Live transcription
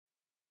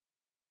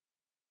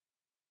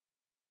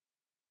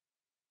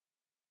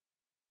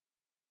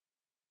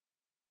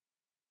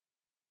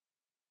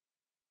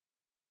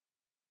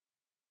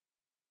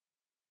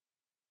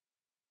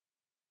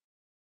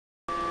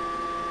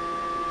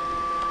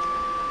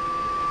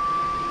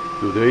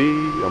Today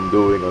I'm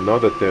doing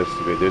another test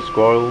with this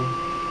coil.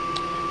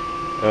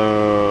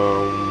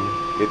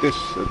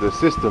 The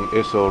system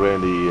is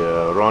already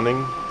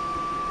running.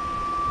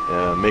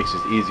 Makes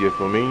it easier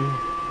for me.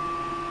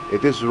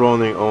 It is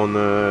running on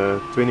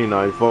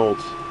 29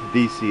 volts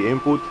DC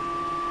input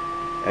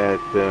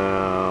at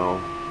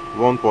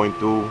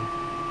 1.2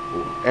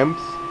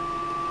 amps.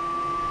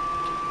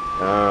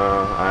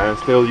 I am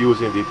still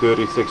using the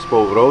 36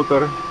 pole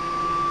rotor.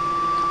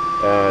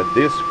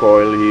 This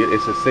coil here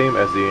is the same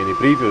as in the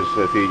previous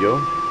video,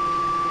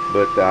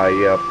 but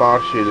I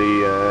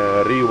partially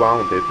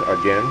rewound it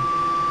again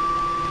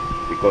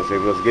because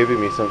it was giving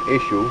me some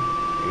issue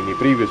in the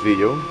previous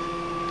video.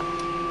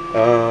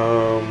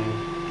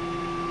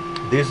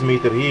 This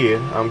meter here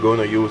I'm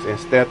gonna use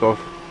instead of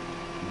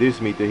this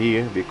meter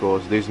here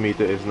because this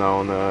meter is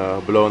now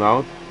blown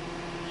out.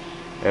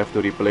 I have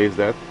to replace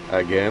that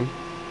again.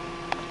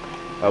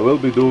 I will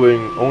be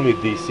doing only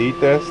DC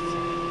test.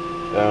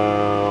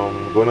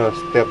 I'm gonna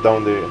step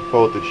down the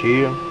voltage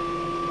here,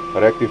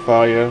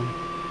 rectifier,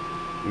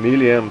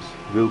 milliamps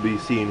will be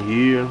seen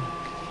here.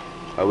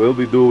 I will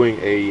be doing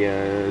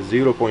a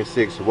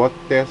 0.6 watt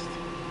test,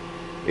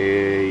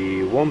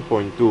 a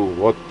 1.2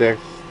 watt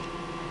test,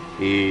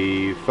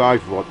 a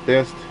 5 watt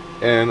test,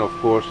 and of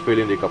course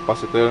filling the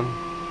capacitor.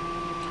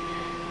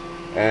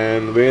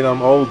 And when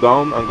I'm all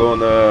done, I'm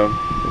gonna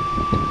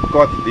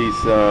cut these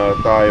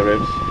tire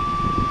ribs,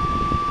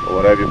 or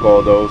whatever you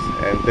call those,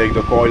 and take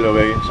the coil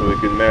away so we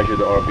can measure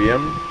the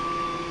RPM.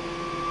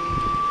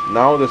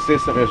 Now the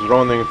system is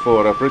running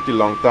for a pretty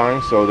long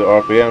time, so the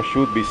RPM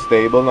should be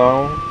stable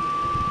now.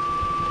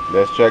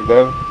 Let's check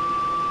that.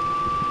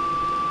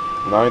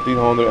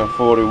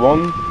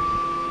 1941.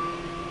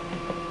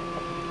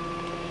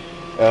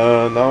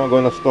 Now I'm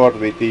going to start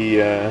with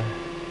the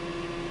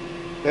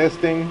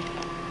testing.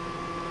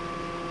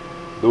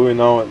 Doing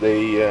now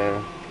the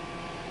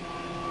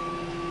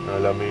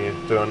let me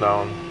turn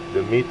down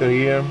the meter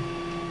here.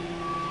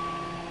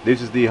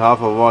 This is the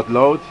half a watt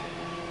load.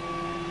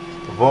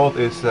 Volt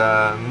is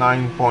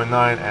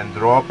 9.9 and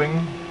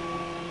dropping.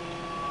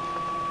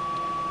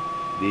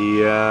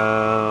 The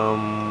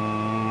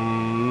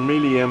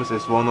milliamps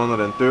is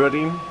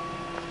 113.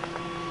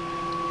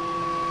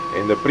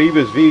 In the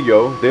previous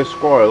video, this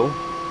coil,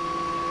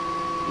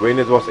 when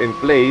it was in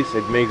place,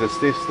 it makes the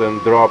system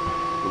drop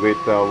with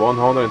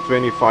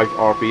 125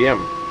 RPM.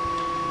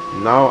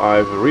 Now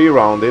I've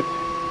rewound it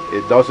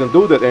doesn't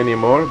do that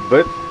anymore,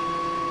 but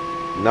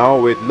now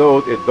with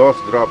load it does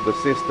drop the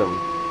system.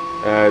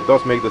 It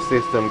does make the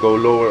system go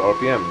lower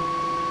RPM,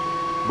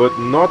 but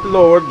not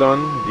lower than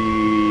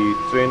the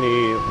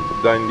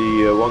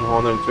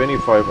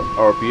 125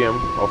 RPM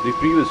of the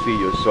previous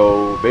video.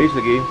 So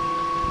basically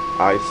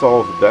I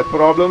solved that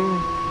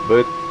problem,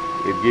 but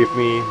it gave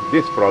me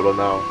this problem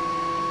now.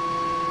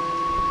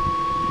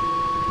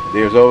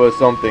 There's always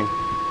something.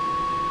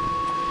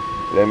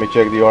 Let me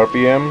check the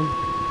RPM.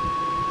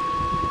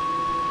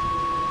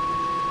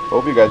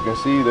 Hope you guys can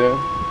see there.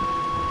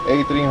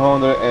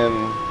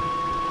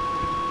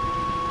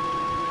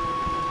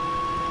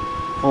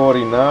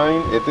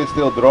 8349. It is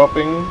still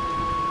dropping.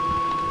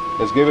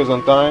 Let's give it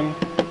some time.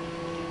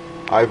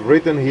 I've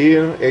written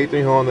here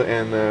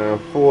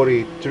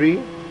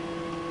 8343.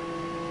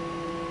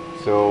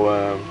 So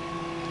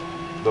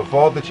the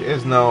voltage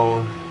is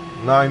now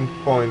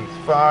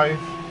 9.5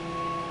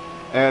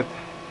 at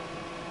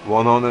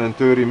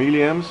 130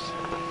 milliamps,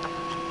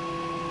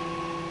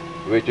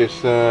 which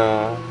is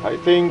I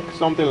think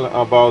something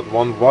about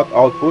 1 watt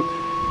output,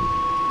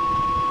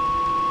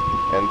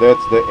 and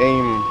that's the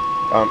aim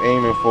I'm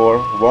aiming for.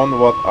 1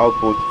 watt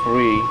output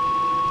free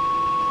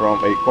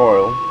from a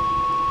coil.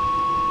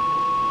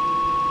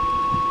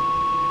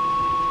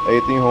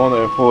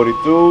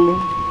 1842.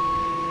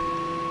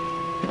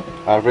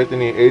 I've written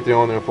here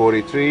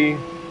 1843,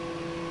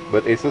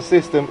 but it's a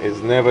system,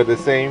 is never the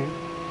same.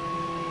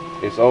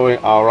 It's always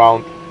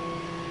around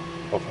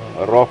of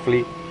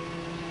roughly.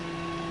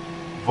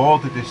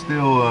 Voltage is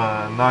still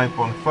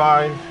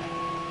 9.5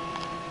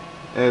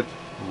 at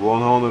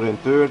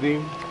 130.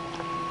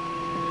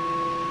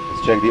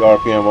 Let's check the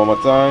RPM one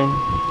more time.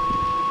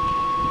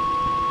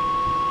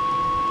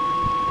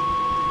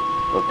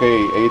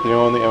 Okay,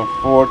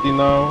 1840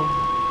 now.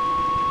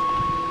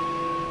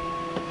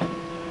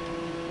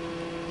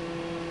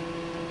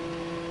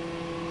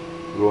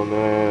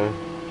 Gonna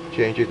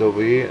change it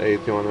over here,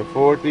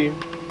 1840.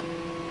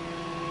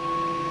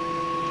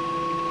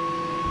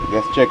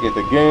 Let's check it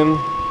again.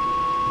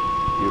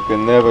 You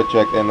can never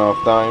check enough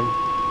time.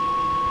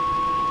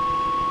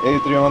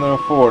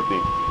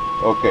 8340.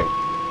 Okay.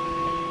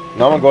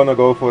 Now I'm gonna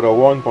go for a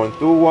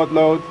 1.2 watt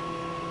load.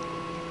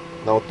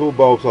 Now 2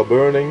 bulbs are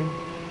burning.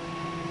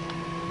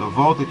 The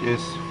voltage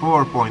is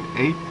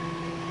 4.8.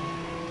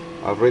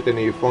 I've written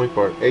here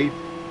 0.8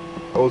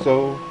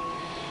 also.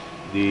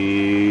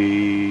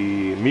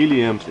 The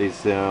milliamps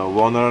is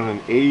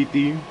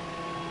 180.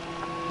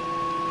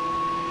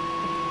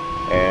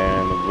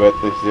 And what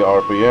is the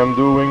RPM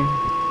doing?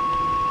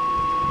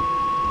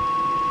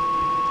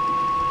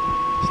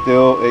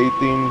 Still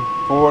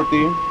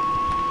 1840.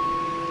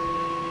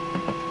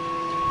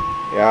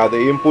 Yeah, the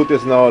input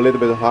is now a little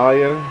bit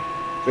higher,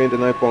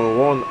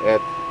 29.1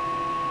 at,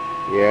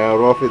 yeah,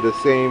 roughly the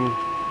same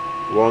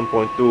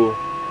 1.2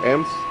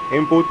 amps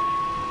input.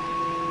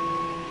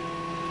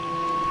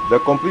 The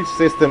complete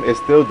system is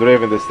still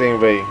driven the same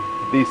way.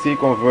 DC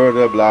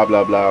converter, blah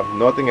blah blah.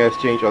 Nothing has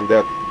changed on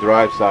that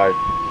drive side.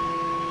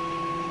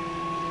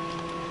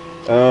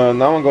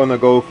 Now I'm gonna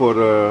go for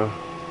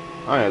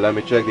let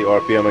me check the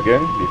RPM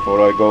again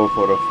before I go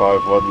for a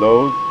 5-watt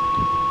load.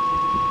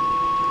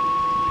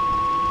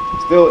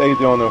 Still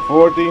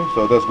 1840,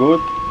 so that's good.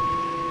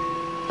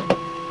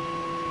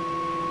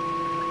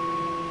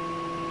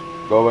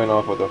 Going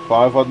on for the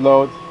 5-watt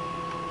load.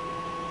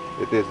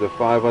 It is the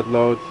 5-watt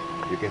load.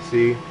 You can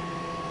see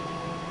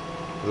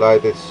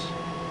light is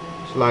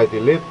slightly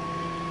lit.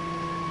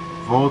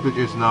 Voltage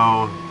is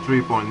now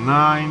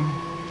 3.9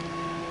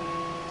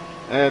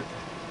 at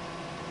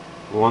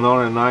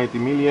 190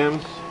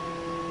 milliamps.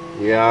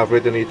 Yeah, I've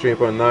written it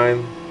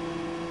 3.9,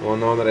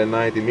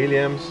 190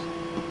 milliamps.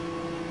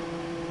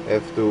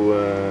 Have to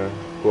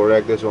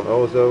correct this one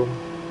also.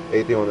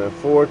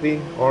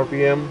 1840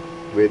 RPM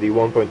with the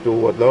 1.2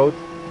 watt load.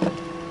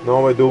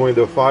 Now we're doing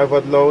the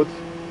 5-watt load.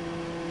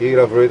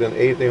 Here I've written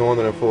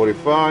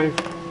 1845.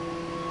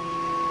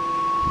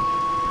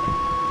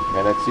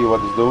 And let's see what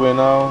it's doing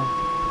now.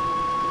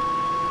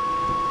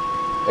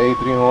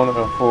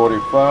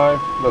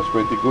 1845, that's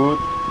pretty good.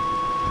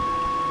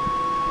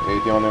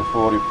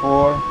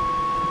 1844.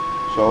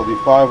 So the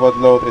 5-watt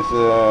load is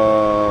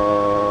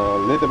a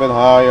little bit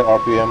higher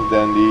RPM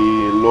than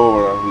the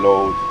lower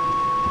load,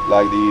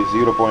 like the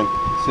 0.6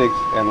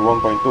 and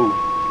 1.2.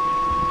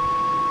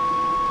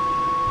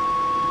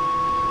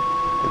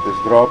 It is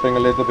dropping a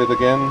little bit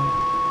again.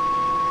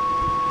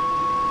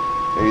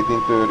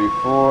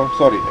 1834,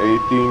 sorry,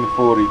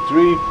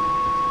 1843.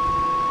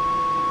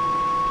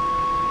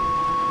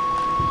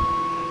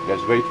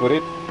 Let's wait for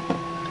it.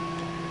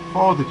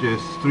 Voltage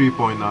is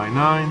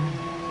 3.99.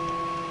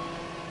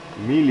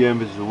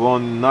 Milliamp is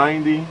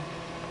 190.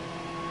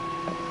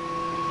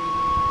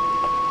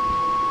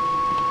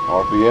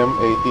 RPM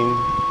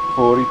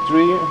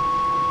 1843.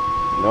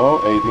 No,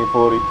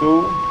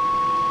 1842.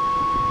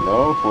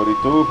 No,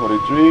 42,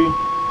 43.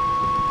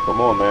 Come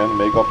on, man,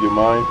 make up your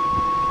mind.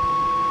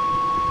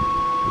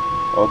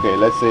 Okay,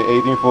 let's say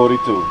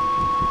 1842.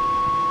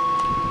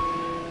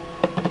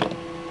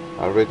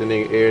 I've written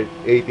here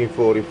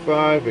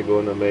 1845. We're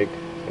gonna make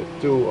a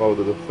 2 out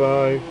of the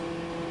 5.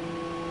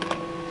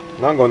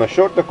 Now I'm gonna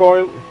short the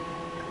coil.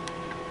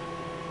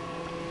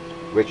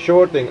 With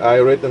shorting, I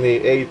written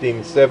here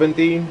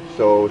 1870.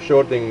 So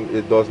shorting,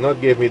 it does not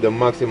give me the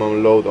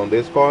maximum load on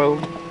this coil.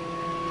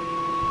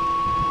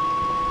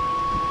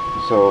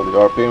 So the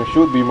RPM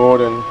should be more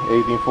than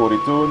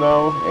 1842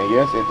 now, and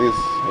yes, it is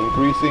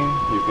increasing.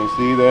 You can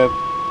see that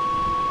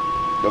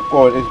the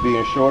coil is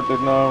being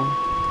shorted now.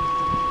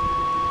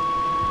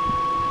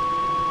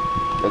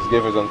 Let's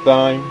give it some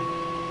time.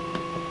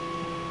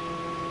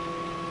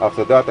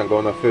 After that, I'm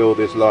gonna fill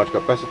this large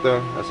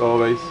capacitor as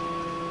always.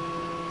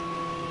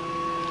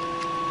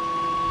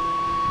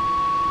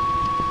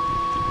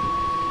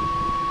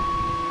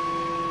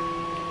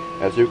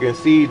 As you can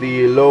see,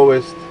 the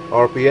lowest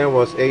RPM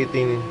was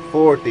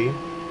 1840,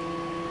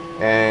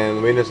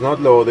 and when it's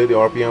not loaded, the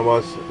RPM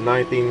was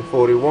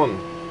 1941.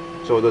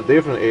 So the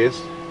difference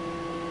is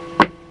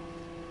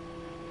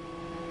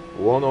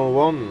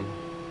 101.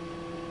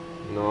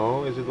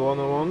 No, is it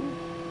 101?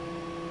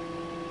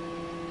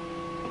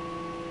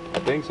 I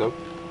think so.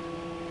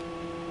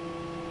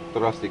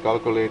 Trust the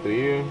calculator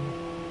here.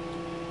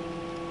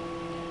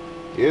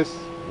 Yes,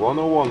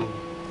 101.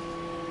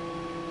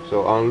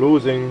 So I'm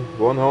losing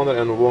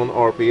 101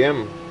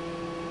 RPM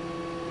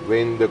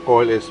when the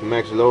coil is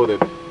max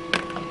loaded,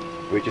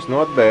 which is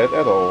not bad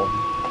at all.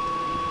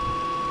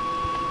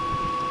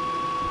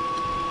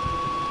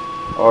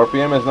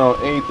 RPM is now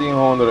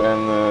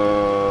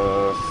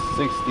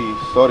 1860,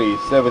 sorry,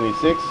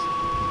 76.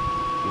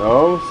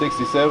 No,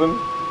 67.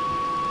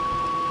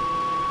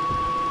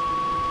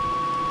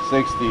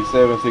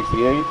 67,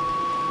 68.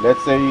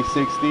 Let's say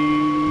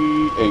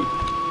 68.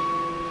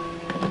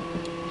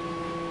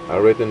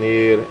 I've written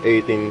here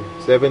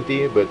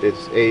 1870, but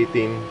it's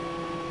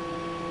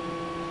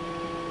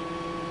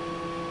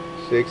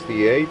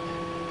 1868.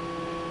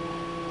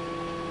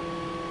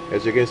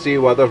 As you can see,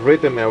 what I've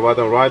written and what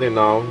I'm writing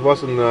now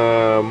wasn't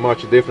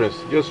much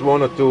difference, just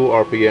 1 or 2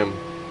 RPM.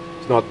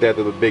 It's not that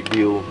of a big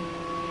deal.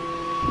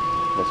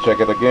 Let's check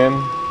it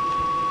again.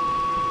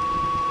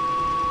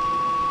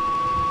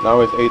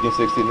 Now it's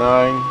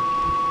 1869.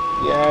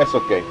 Yeah, it's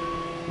okay.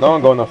 Now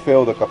I'm gonna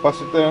fill the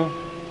capacitor.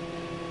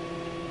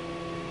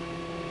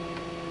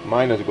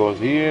 Minus goes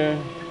here,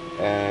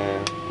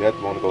 and that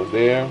one goes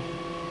there.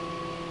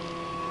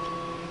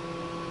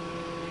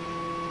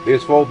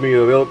 This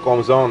voltmeter will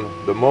comes on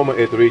the moment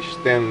it reaches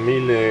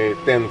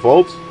 10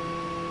 volts.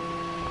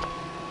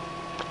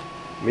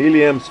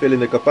 Milliamps filling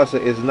the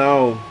capacitor is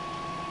now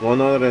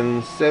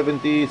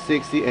 170,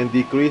 60 and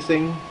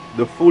decreasing.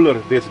 The fuller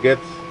this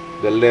gets,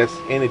 the less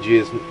energy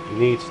it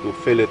needs to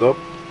fill it up.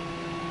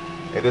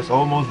 It is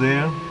almost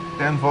there,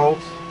 10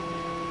 volts.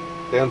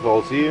 10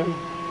 volts here.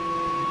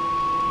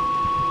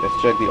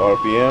 Let's check the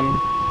RPM.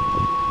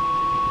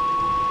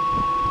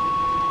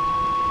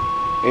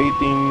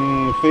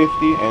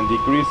 1850 and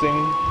decreasing.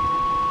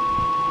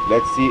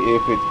 Let's see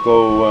if it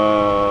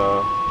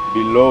go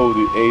below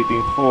the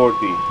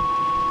 1840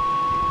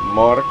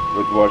 mark,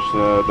 which was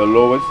the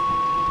lowest.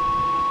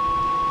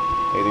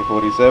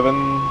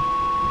 1847.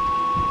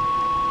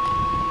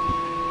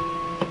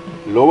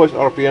 Lowest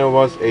RPM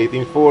was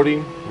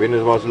 1840 when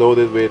it was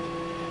loaded with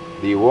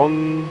the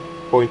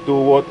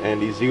 1.2 watt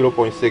and the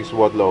 0.6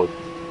 watt load.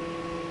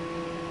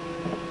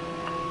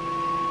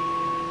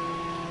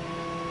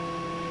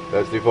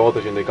 That's the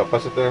voltage in the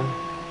capacitor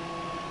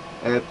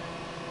at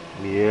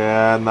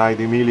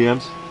 90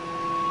 milliamps.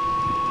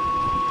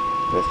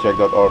 Let's check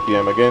that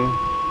RPM again.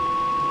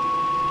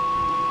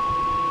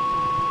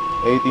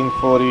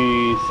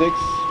 1846,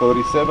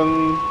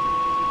 47.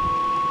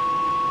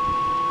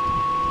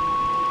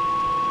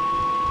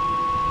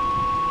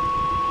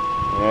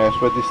 Yeah, it's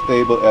pretty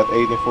stable at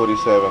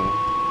 1847.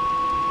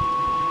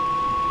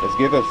 Let's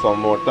give it some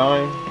more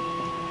time.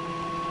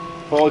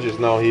 Voltage is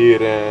now here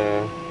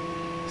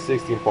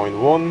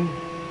 16.1,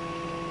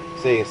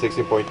 saying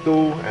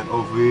 16.2, and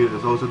over here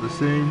is also the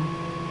same.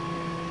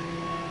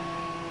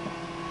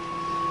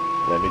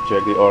 Let me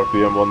check the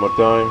RPM one more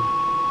time.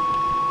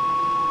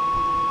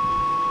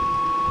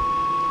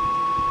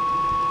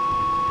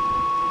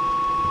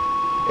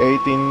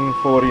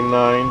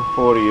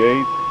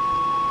 $1849.48.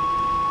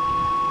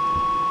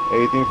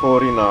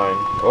 1849.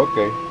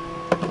 Okay.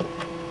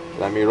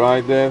 Let me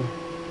write that.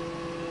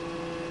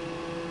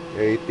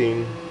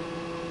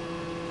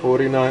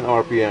 1849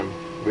 RPM,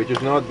 which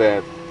is not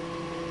bad.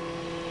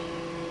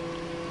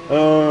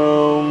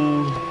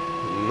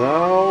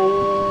 Now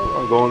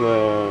I'm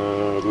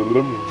gonna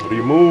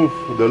remove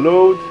the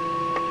load.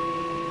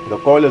 The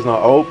coil is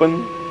now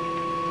open.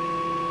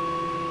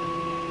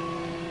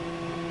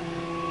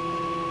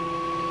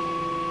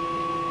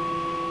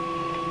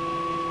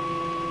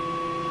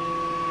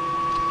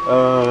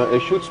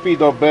 It should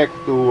speed up back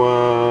to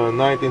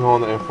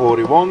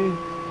 1941,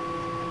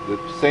 the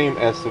same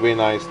as when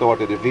I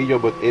started the video,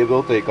 but it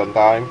will take some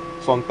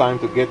time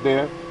to get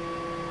there.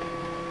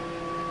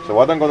 So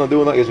what I'm gonna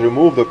do now is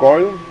remove the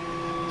coil.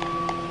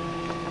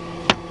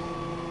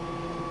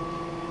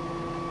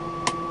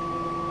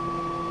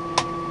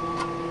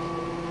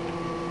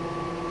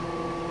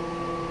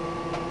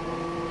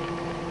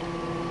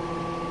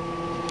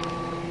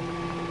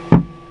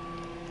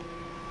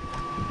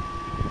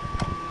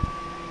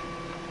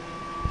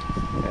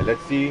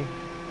 Let's see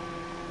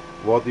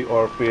what the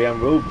RPM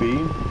will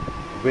be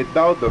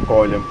without the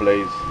coil in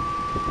place.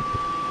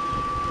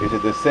 Is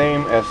it the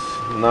same as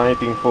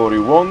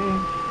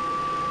 1941?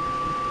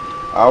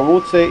 I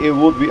would say it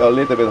would be a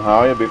little bit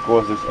higher,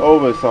 because there's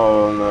always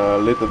a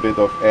little bit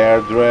of air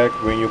drag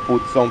when you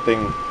put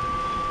something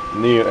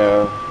near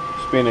a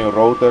spinning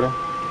rotor.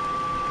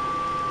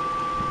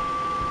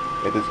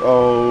 It is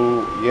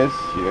yes,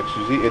 you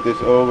actually see it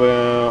is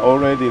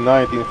already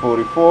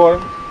 1944.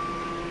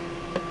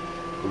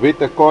 With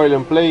the coil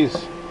in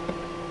place.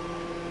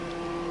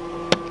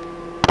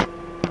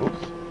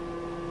 Oops.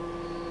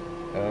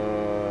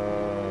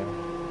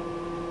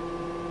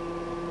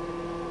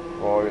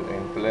 Coil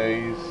in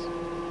place.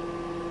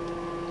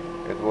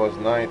 It was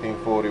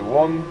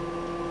 1941.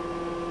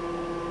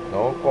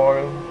 No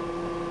coil.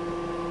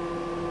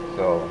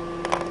 So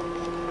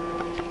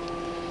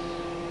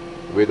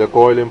with the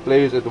coil in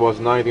place it was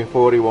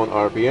 1941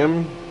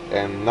 RPM,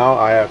 and now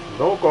I have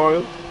no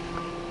coil.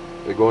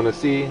 We're gonna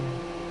see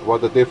what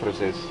the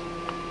difference is.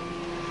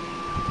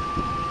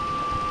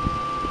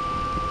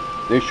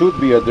 There should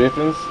be a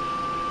difference,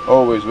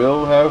 always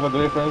will have a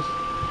difference,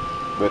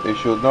 but it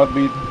should not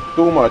be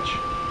too much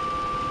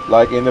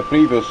like in the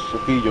previous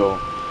video.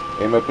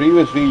 In my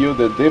previous video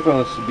the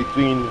difference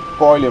between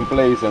coil in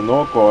place and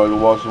no coil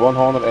was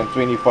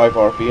 125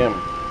 RPM.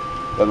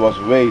 That was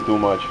way too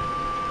much.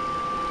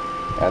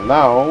 And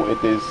now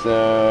it is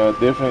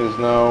difference is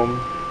now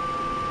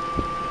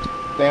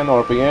 10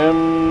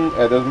 RPM.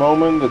 At this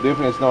moment the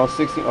difference is now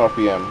 16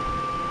 RPM,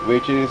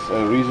 which is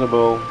a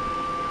reasonable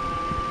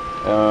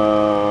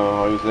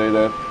how you say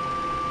that,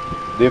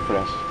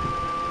 difference.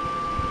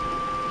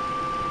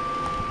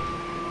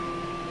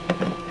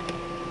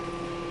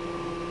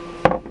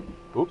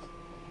 Oops,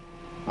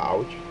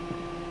 ouch,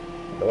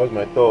 that was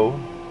my toe.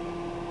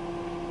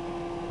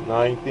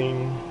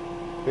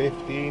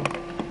 1950.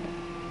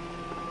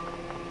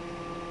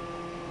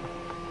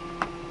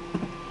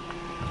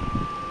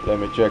 Let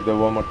me check that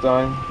one more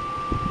time.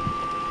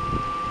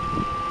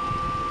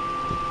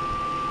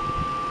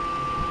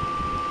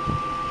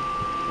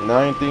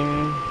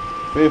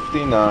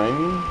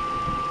 $19.59.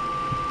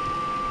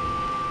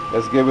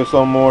 Let's give it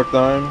some more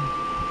time,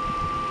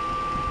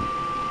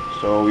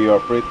 so we are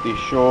pretty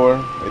sure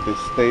it is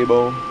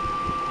stable.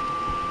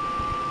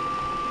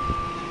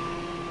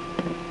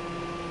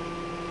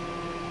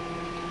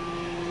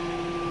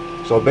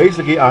 So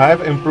basically I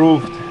have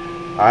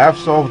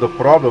solved the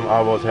problem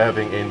I was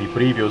having in the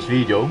previous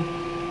video.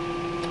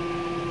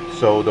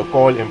 So the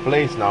coil in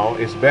place now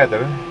is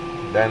better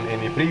than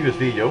in the previous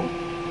video,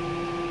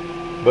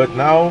 but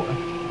now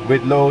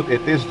with load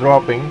it is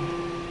dropping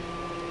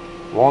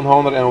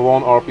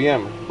 101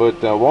 RPM, but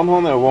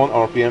 101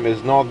 RPM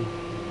is not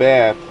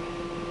bad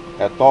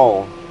at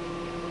all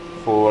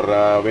for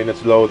when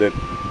it's loaded.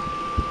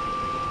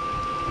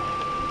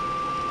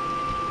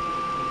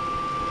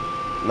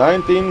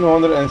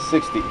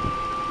 1960,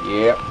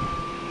 yeah,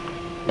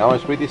 now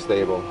it's pretty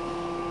stable.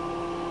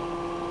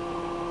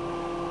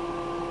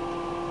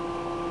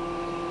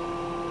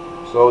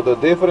 So the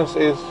difference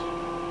is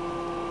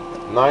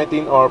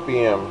 19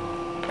 RPM.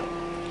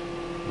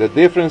 The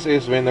difference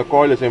is when the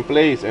coil is in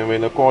place and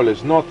when the coil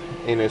is not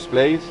in its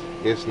place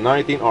is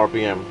 19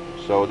 RPM.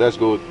 So that's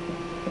good.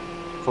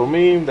 For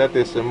me that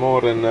is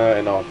more than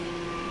enough.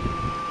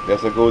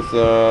 That's a good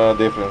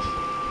difference.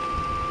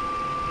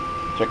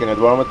 Checking it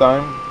one more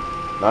time.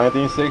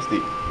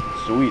 1960.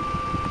 Sweet.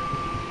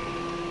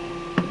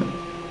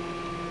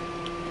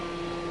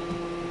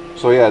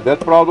 So yeah, that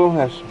problem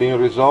has been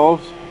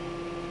resolved,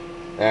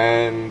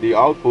 and the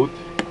output,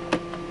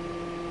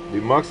 the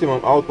maximum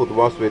output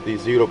was with the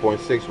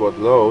 0.6 watt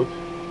load,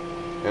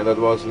 and that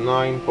was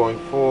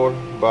 9.4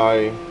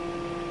 by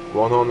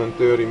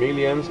 130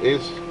 milliamps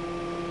is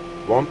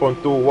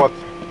 1.2 watt.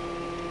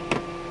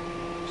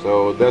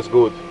 So that's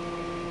good.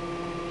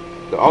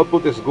 The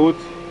output is good.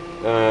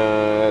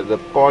 The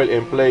coil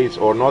in place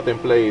or not in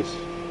place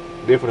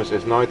difference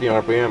is 90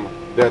 RPM.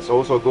 That's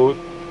also good.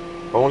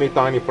 Only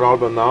tiny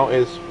problem now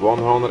is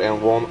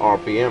 101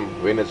 RPM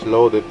when it's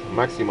loaded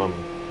maximum.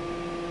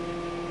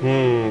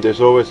 There's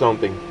always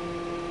something.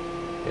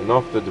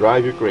 Enough to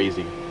drive you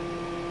crazy.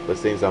 But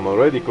since I'm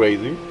already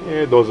crazy,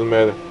 it doesn't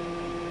matter.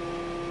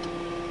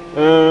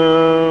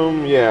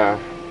 Yeah,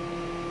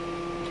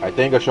 I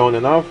think I've shown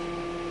enough.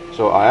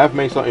 So I have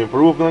made some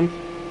improvement.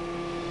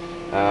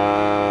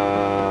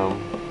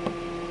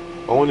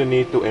 Only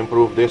need to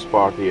improve this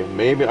part here.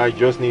 Maybe I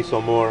just need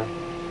some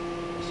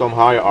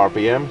higher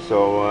RPM.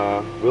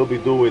 So we'll be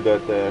doing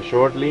that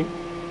shortly.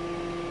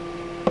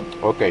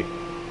 Okay.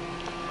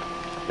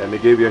 Let me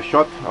give you a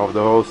shot of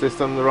the whole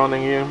system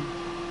running here.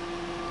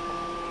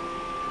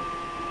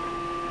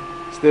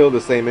 Still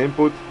the same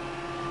input.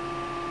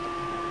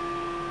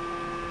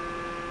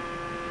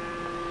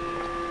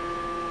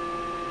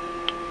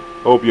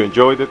 Hope you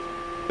enjoyed it.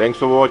 Thanks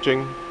for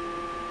watching.